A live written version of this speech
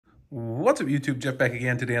What's up YouTube, Jeff back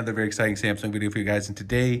again. Today another very exciting Samsung video for you guys, and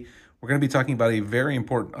today we're going to be talking about a very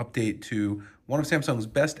important update to one of Samsung's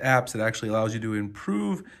best apps that actually allows you to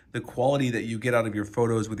improve the quality that you get out of your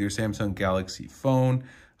photos with your Samsung Galaxy phone.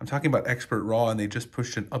 I'm talking about Expert RAW, and they just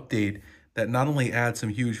pushed an update that not only adds some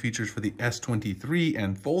huge features for the S23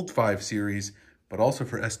 and Fold 5 series, but also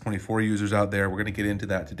for S24 users out there. We're going to get into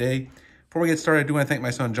that today. Before we get started, I do want to thank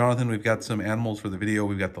my son Jonathan. We've got some animals for the video.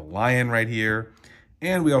 We've got the lion right here.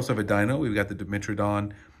 And we also have a dino. We've got the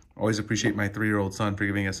Dimetrodon. Always appreciate my 3-year-old son for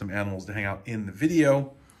giving us some animals to hang out in the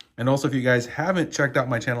video. And also, if you guys haven't checked out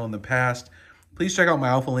my channel in the past, please check out my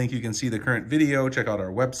alpha link. You can see the current video, check out our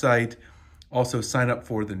website. Also, sign up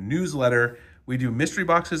for the newsletter. We do mystery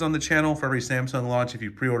boxes on the channel for every Samsung launch. If you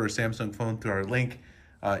pre-order a Samsung phone through our link,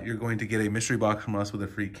 you're going to get a mystery box from us with a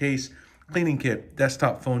free case, cleaning kit,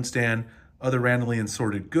 desktop phone stand, other randomly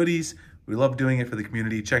assorted goodies. We love doing it for the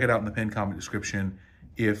community. Check it out in the pinned comment description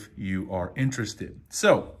if you are interested.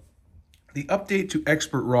 So the update to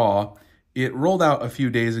Expert RAW, it rolled out a few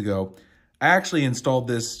days ago. I actually installed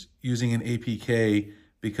this using an APK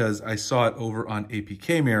because I saw it over on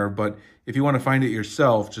APK Mirror, but if you want to find it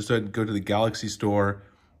yourself, just go to the Galaxy Store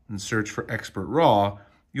and search for Expert RAW.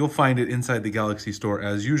 You'll find it inside the Galaxy Store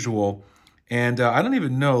as usual. And I don't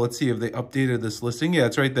even know, let's see if they updated this listing. Yeah,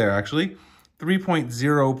 it's right there actually.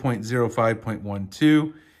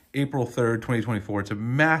 3.0.05.12. April 3rd, 2024. It's a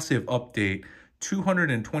massive update,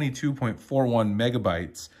 222.41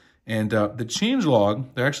 megabytes. And the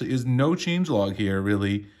changelog, there actually is no changelog here,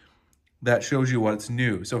 really, that shows you what's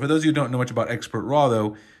new. So for those of you who don't know much about Expert RAW,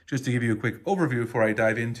 though, just to give you a quick overview before I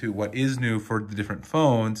dive into what is new for the different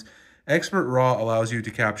phones, Expert RAW allows you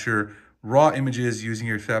to capture raw images using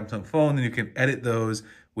your Samsung phone, and you can edit those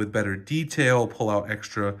with better detail, pull out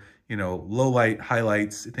extra, low light,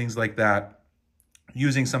 highlights, things like that,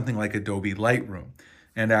 using something like Adobe Lightroom.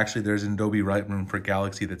 And actually there's an Adobe Lightroom for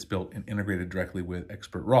Galaxy that's built and integrated directly with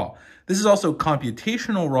Expert RAW. This is also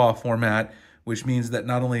computational RAW format, which means that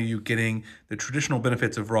not only are you getting the traditional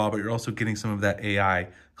benefits of RAW, but you're also getting some of that AI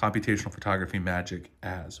computational photography magic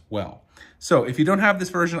as well. So if you don't have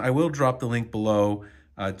this version, I will drop the link below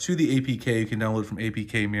to the APK. You can download from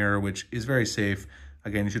APK Mirror, which is very safe.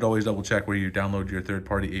 Again, you should always double check where you download your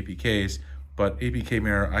third-party APKs, but APK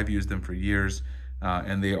Mirror, I've used them for years.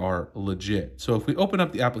 And they are legit. So if we open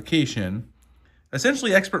up the application,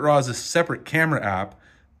 essentially Expert RAW is a separate camera app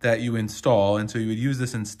that you install. And so you would use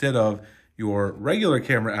this instead of your regular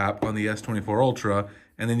camera app on the S24 Ultra.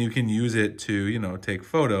 And then you can use it to, take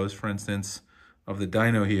photos, for instance, of the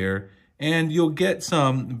dino here. And you'll get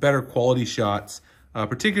some better quality shots,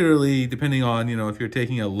 particularly depending on, if you're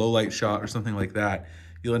taking a low light shot or something like that,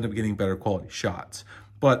 you'll end up getting better quality shots.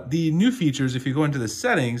 But the new features, if you go into the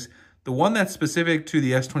settings, the one that's specific to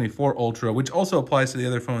the S24 Ultra, which also applies to the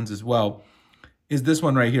other phones as well, is this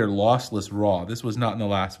one right here, Lossless RAW. This was not in the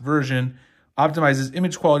last version. Optimizes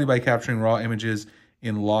image quality by capturing raw images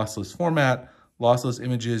in lossless format. Lossless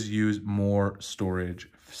images use more storage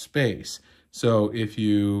space. So if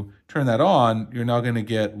you turn that on, you're now going to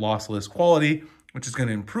get lossless quality, which is going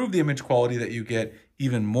to improve the image quality that you get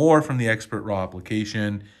even more from the Expert RAW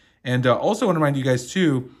application. And also want to remind you guys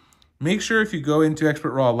too, make sure if you go into Expert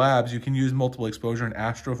RAW Labs, you can use multiple exposure and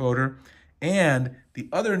astrophoto. And the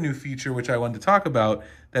other new feature, which I wanted to talk about,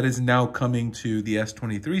 that is now coming to the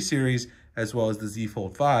S23 series, as well as the Z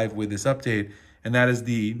Fold 5 with this update, and that is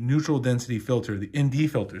the neutral density filter, the ND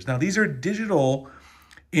filters. Now, these are digital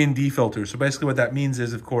ND filters. So basically what that means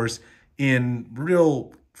is, of course, in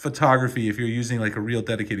real photography, if you're using like a real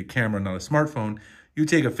dedicated camera, not a smartphone, you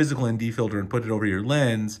take a physical ND filter and put it over your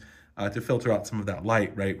lens to filter out some of that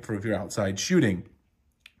light, right, for if you're outside shooting.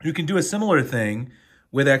 You can do a similar thing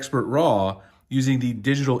with Expert RAW using the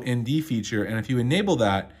digital ND feature. And if you enable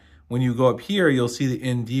that, when you go up here, you'll see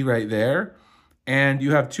the ND right there. And you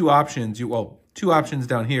have two options. Two options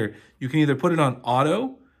down here. You can either put it on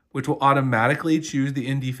auto, which will automatically choose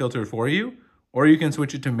the ND filter for you, or you can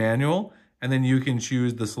switch it to manual, and then you can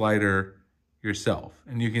choose the slider yourself.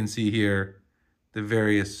 And you can see here the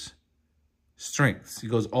various strengths. It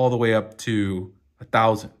goes all the way up to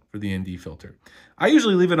 1,000 for the ND filter. I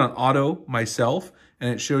usually leave it on auto myself,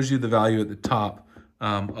 and it shows you the value at the top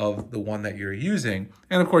of the one that you're using.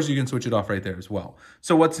 And of course, you can switch it off right there as well.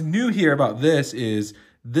 So what's new here about this is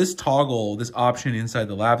this toggle, this option inside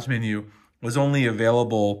the Labs menu was only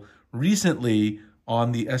available recently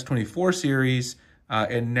on the S24 series,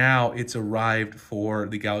 and now it's arrived for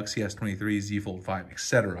the Galaxy S23, Z Fold 5,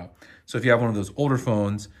 etc. So if you have one of those older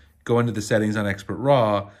phones, go into the settings on Expert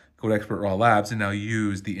RAW, go to Expert RAW Labs, and now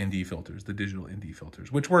use the ND filters, the digital ND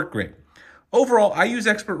filters, which work great. overall, I use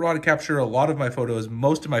Expert RAW to capture a lot of my photos,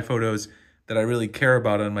 most of my photos that I really care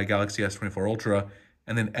about on my Galaxy S24 Ultra,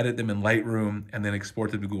 and then edit them in Lightroom and then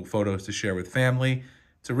export them to Google Photos to share with family.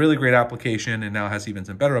 It's a really great application and now has even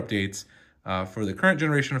some better updates for the current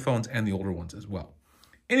generation of phones and the older ones as well.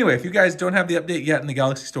 Anyway, if you guys don't have the update yet in the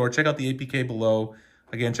Galaxy Store, check out the APK below.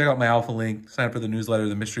 Again, check out my alpha link, sign up for the newsletter,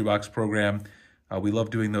 the Mystery Box program. We love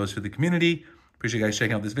doing those for the community. Appreciate you guys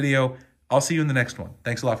checking out this video. I'll see you in the next one.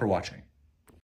 Thanks a lot for watching.